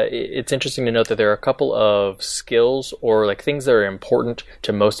 it's interesting to note that there are a couple of skills or like things that are important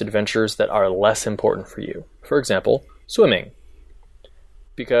to most adventurers that are less important for you. For example, swimming.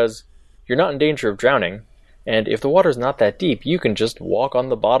 Because you're not in danger of drowning, and if the water's not that deep, you can just walk on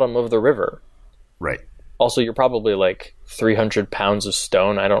the bottom of the river. Right. Also, you're probably like 300 pounds of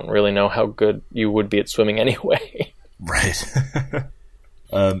stone. I don't really know how good you would be at swimming anyway. Right.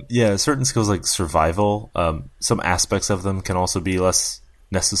 Certain skills like survival, some aspects of them can also be less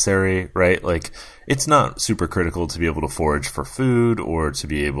necessary, right? Like, it's not super critical to be able to forage for food or to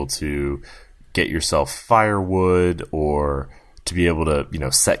be able to get yourself firewood or to be able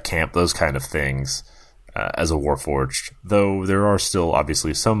to, set camp, those kind of things as a Warforged. Though there are still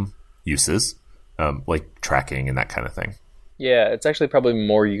obviously some uses, like tracking and that kind of thing. Yeah, it's actually probably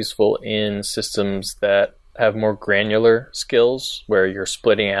more useful in systems that have more granular skills where you're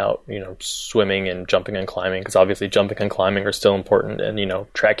splitting out, swimming and jumping and climbing, because obviously jumping and climbing are still important, and,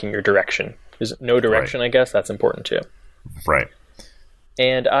 tracking your direction. There's no direction, right. I guess, that's important too. Right.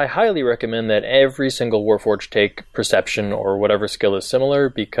 And I highly recommend that every single Warforged take perception or whatever skill is similar,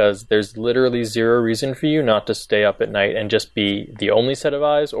 because there's literally zero reason for you not to stay up at night and just be the only set of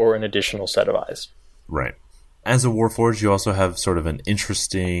eyes or an additional set of eyes. Right. As a Warforged, you also have sort of an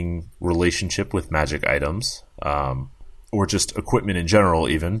interesting relationship with magic items, or just equipment in general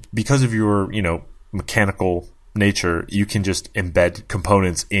even. Because of your, mechanical nature, you can just embed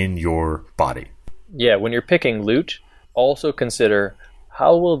components in your body. Yeah, when you're picking loot, also consider,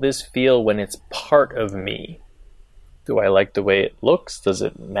 how will this feel when it's part of me? Do I like the way it looks? Does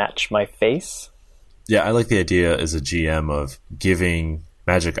it match my face? Yeah, I like the idea as a GM of giving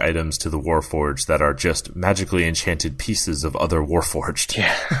magic items to the Warforged that are just magically enchanted pieces of other Warforged.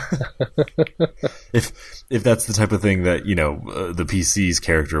 Yeah. if that's the type of thing that, the PC's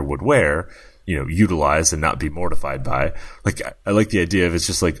character would wear, utilize and not be mortified by. Like, I like the idea of it's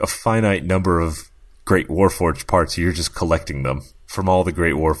just like a finite number of great Warforged parts. You're just collecting them from all the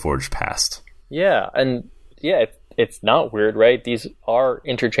great Warforged past. Yeah, and it's not weird, right? These are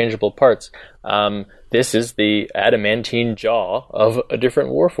interchangeable parts. This is the adamantine jaw of a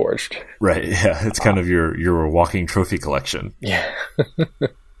different Warforged. Right, yeah. It's kind of your walking trophy collection. Yeah.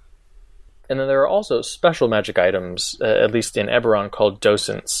 And then there are also special magic items, at least in Eberron, called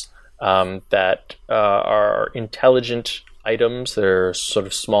docents, that are intelligent items. They're sort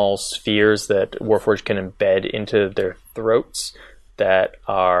of small spheres that Warforged can embed into their throats that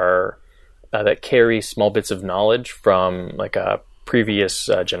are that carry small bits of knowledge from like previous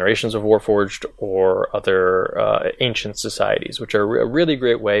generations of Warforged or other ancient societies, which are a really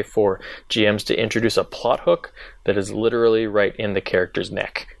great way for GMs to introduce a plot hook that is literally right in the character's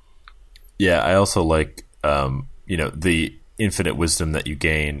neck. Yeah, I also like the infinite wisdom that you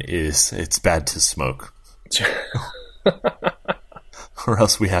gain is it's bad to smoke. Or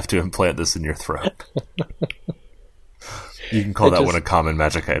else we have to implant this in your throat. You can call that one a common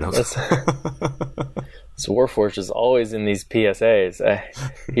magic item. So Warforged is always in these PSAs.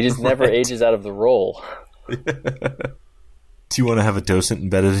 He just never ages out of the role. Do you want to have a docent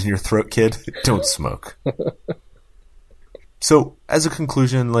embedded in your throat, kid? Don't smoke. So, as a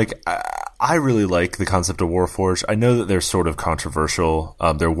conclusion, I really like the concept of Warforged. I know that they're sort of controversial.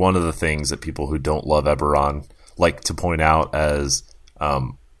 They're one of the things that people who don't love Eberron like to point out as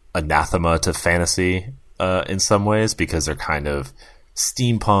anathema to fantasy in some ways, because they're kind of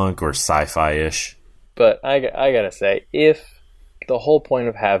steampunk or sci-fi-ish. But I gotta say, if the whole point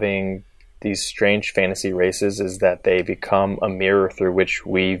of having these strange fantasy races is that they become a mirror through which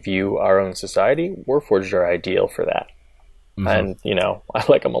we view our own society, Warforged are ideal for that. Mm-hmm. And, I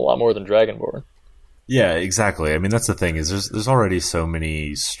like them a lot more than Dragonborn. Yeah, exactly. I mean, that's the thing, is there's already so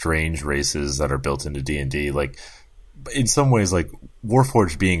many strange races that are built into D&D. Like, in some ways, like,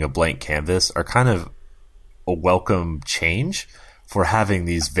 Warforged being a blank canvas are kind of a welcome change for having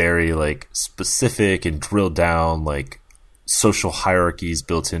these very, specific and drilled down, social hierarchies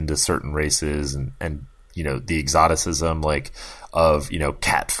built into certain races and the exoticism, of,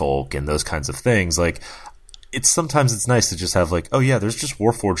 catfolk and those kinds of things. Sometimes it's nice to just have there's just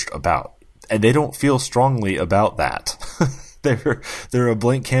Warforged about, and they don't feel strongly about that. They're a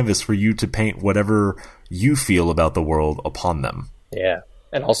blank canvas for you to paint whatever you feel about the world upon them. Yeah,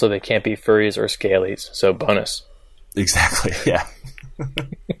 and also they can't be furries or scalies, so bonus. Exactly. Yeah.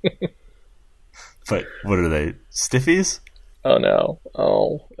 But what are they? Stiffies? Oh no!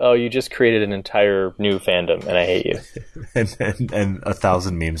 Oh! You just created an entire new fandom, and I hate you. and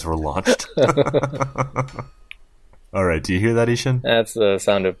 1,000 memes were launched. All right, do you hear that, Ishan? That's the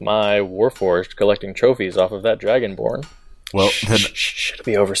sound of my Warforged collecting trophies off of that Dragonborn. Well, then it'll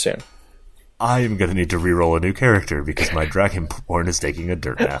be over soon. I am going to need to reroll a new character because my Dragonborn is taking a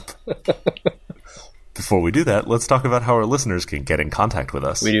dirt nap. Before we do that, let's talk about how our listeners can get in contact with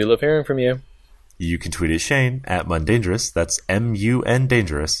us. We do love hearing from you. You can tweet at Shane at Mundangerous. That's M-U-N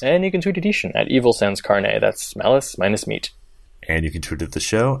Dangerous. And you can tweet at Ishan at Evil Sans Carne. That's malice minus meat. And you can tweet at the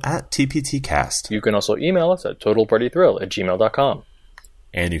show at TPTcast. You can also email us at totalpartythrill@gmail.com.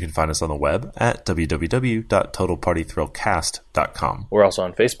 And you can find us on the web at www.totalpartythrillcast.com. We're also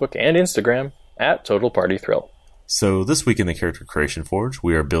on Facebook and Instagram at Total Party Thrill. So this week in the Character Creation Forge,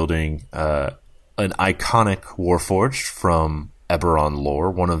 we are building an iconic Warforged from Eberron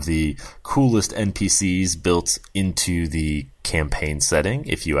lore, one of the coolest NPCs built into the campaign setting,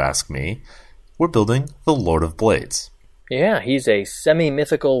 if you ask me. We're building the Lord of Blades. Yeah, he's a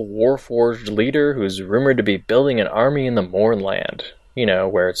semi-mythical Warforged leader who's rumored to be building an army in the Mournland. You know,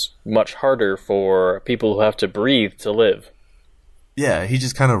 where it's much harder for people who have to breathe to live. Yeah, he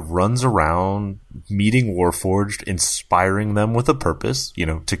just kind of runs around meeting Warforged, inspiring them with a purpose,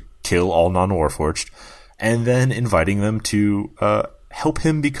 to kill all non-Warforged, and then inviting them to help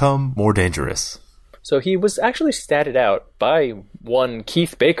him become more dangerous. So he was actually statted out by one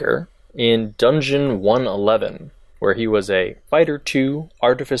Keith Baker in Dungeon 111, where he was a Fighter 2,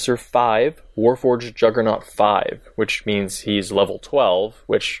 Artificer 5, Warforged Juggernaut 5, which means he's level 12,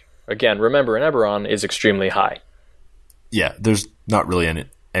 which, again, remember in Eberron is extremely high. Yeah, there's not really any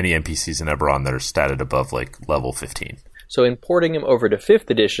NPCs in Eberron that are statted above, level 15. So in porting him over to 5th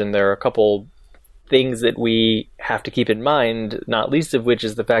edition, there are a couple things that we have to keep in mind, not least of which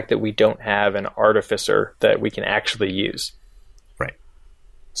is the fact that we don't have an Artificer that we can actually use. Right.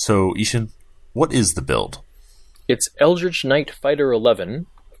 So, Ishan, what is the build? It's Eldritch Knight Fighter 11,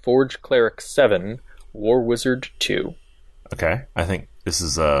 Forge Cleric 7, War Wizard 2. Okay, I think this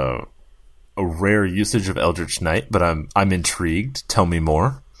is a rare usage of Eldritch Knight, but I'm intrigued. Tell me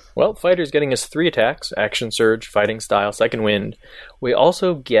more. Well, Fighter's getting us 3 attacks, Action Surge, Fighting Style, Second Wind. We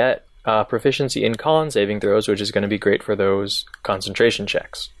also get proficiency in con saving throws, which is going to be great for those concentration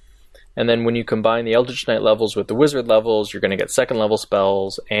checks. And then when you combine the Eldritch Knight levels with the Wizard levels, you're going to get 2nd level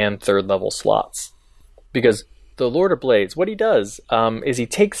spells and 3rd level slots. Because the Lord of Blades, what he does is he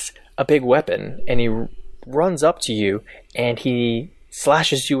takes a big weapon and he runs up to you and he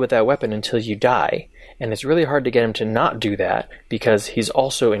slashes you with that weapon until you die. And it's really hard to get him to not do that because he's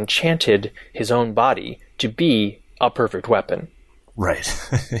also enchanted his own body to be a perfect weapon. Right.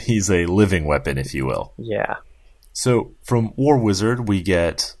 He's a living weapon, if you will. Yeah. So from War Wizard, we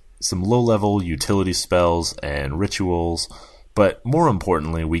get some low-level utility spells and rituals, but more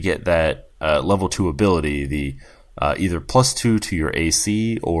importantly, we get that level 2 ability, the either +2 to your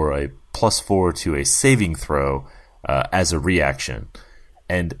AC or a +4 to a saving throw as a reaction.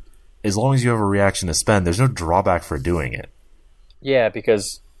 And as long as you have a reaction to spend, there's no drawback for doing it. Yeah,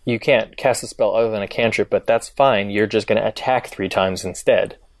 because you can't cast a spell other than a cantrip, but that's fine. You're just going to attack 3 times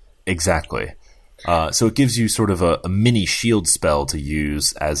instead. Exactly. So it gives you sort of a mini shield spell to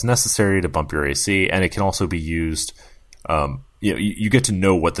use as necessary to bump your AC, and it can also be used... you get to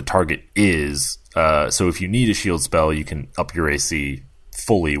know what the target is. So if you need a shield spell, you can up your AC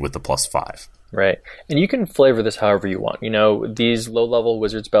fully with the +5. Right. And you can flavor this however you want. These low-level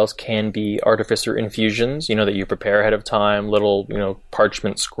wizard spells can be artificer infusions, that you prepare ahead of time, little,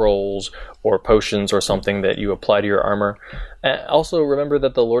 parchment scrolls or potions or something that you apply to your armor. Also, remember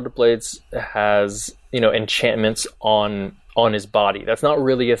that the Lord of Blades has, enchantments on his body. That's not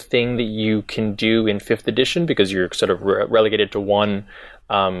really a thing that you can do in 5th edition because you're sort of relegated to one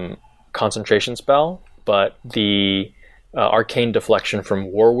concentration spell, but the Arcane Deflection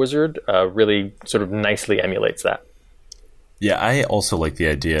from War Wizard really sort of nicely emulates that. Yeah, I also like the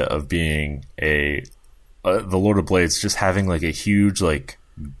idea of being the Lord of Blades just having a huge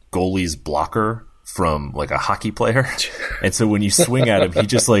goalie's blocker from a hockey player. And so when you swing at him, he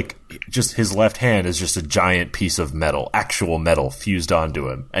just his left hand is just a giant piece of metal, actual metal fused onto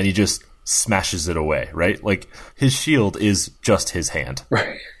him, and he just smashes it away, right? His shield is just his hand.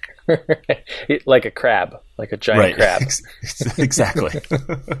 Right. Like a crab, like a giant crab. Exactly.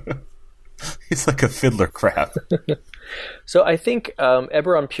 He's like a fiddler crab. So I think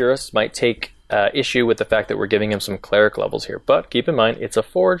Eberron purists might take issue with the fact that we're giving him some cleric levels here, but keep in mind it's a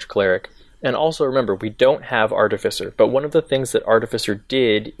forge cleric. And also remember, we don't have Artificer, but one of the things that Artificer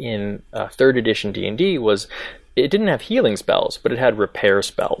did in 3rd edition D&D was it didn't have healing spells, but it had repair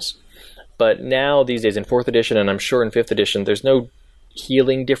spells. But now, these days, in 4th edition, and I'm sure in 5th edition, there's no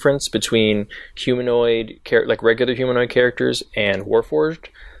healing difference between regular humanoid characters and Warforged.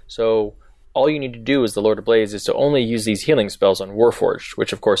 So all you need to do as the Lord of Blades is to only use these healing spells on Warforged,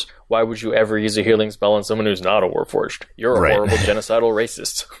 which, of course, why would you ever use a healing spell on someone who's not a Warforged? You're a horrible genocidal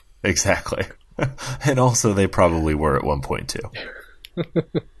racist. Exactly. And also, they probably were at one point, too.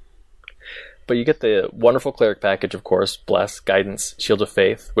 But you get the wonderful cleric package, of course, Bless, Guidance, Shield of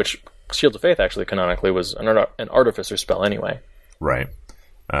Faith, which Shield of Faith actually canonically was an artificer spell anyway. Right.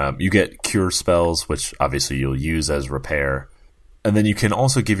 You get cure spells, which obviously you'll use as repair. And then you can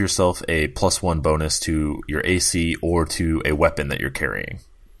also give yourself a +1 bonus to your AC or to a weapon that you're carrying.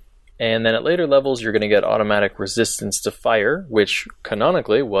 And then at later levels, you're going to get automatic resistance to fire, which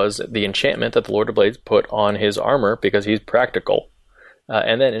canonically was the enchantment that the Lord of Blades put on his armor because he's practical.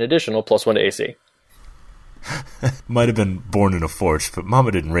 And then an additional +1 to AC. Might have been born in a forge, but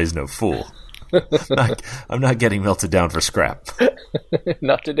Mama didn't raise no fool. I'm not getting melted down for scrap.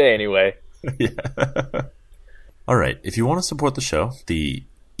 Not today, anyway. Yeah. All right. If you want to support the show, the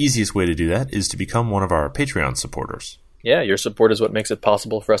easiest way to do that is to become one of our Patreon supporters. Yeah, your support is what makes it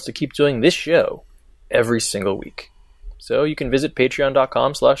possible for us to keep doing this show every single week. So you can visit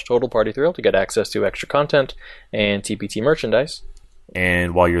patreon.com/TotalPartyThrill to get access to extra content and TPT merchandise.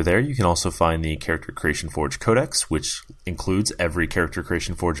 And while you're there, you can also find the Character Creation Forge Codex, which includes every Character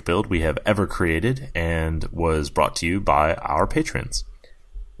Creation Forge build we have ever created and was brought to you by our patrons.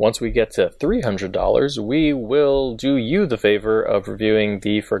 Once we get to $300, we will do you the favor of reviewing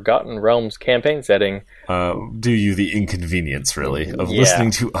the Forgotten Realms campaign setting. Do you the inconvenience, really, of listening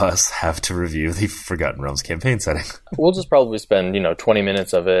to us have to review the Forgotten Realms campaign setting. We'll just probably spend, 20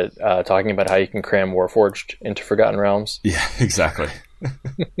 minutes of it talking about how you can cram Warforged into Forgotten Realms. Yeah, exactly.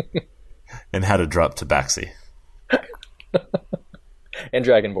 And how to drop Tabaxi. And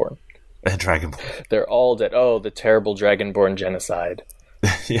Dragonborn. And Dragonborn. They're all dead. Oh, the terrible Dragonborn genocide.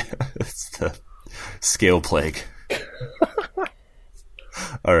 Yeah, it's the scale plague.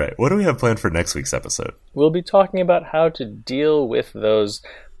 All right, what do we have planned for next week's episode? We'll be talking about how to deal with those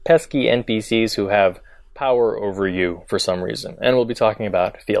pesky NPCs who have power over you for some reason. And we'll be talking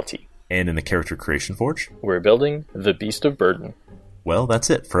about fealty. And in the Character Creation Forge, we're building the Beast of Burden. Well, that's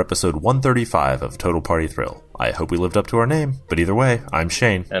it for episode 135 of Total Party Thrill. I hope we lived up to our name, but either way, I'm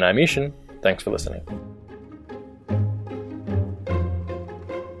Shane. And I'm Ishan. Thanks for listening.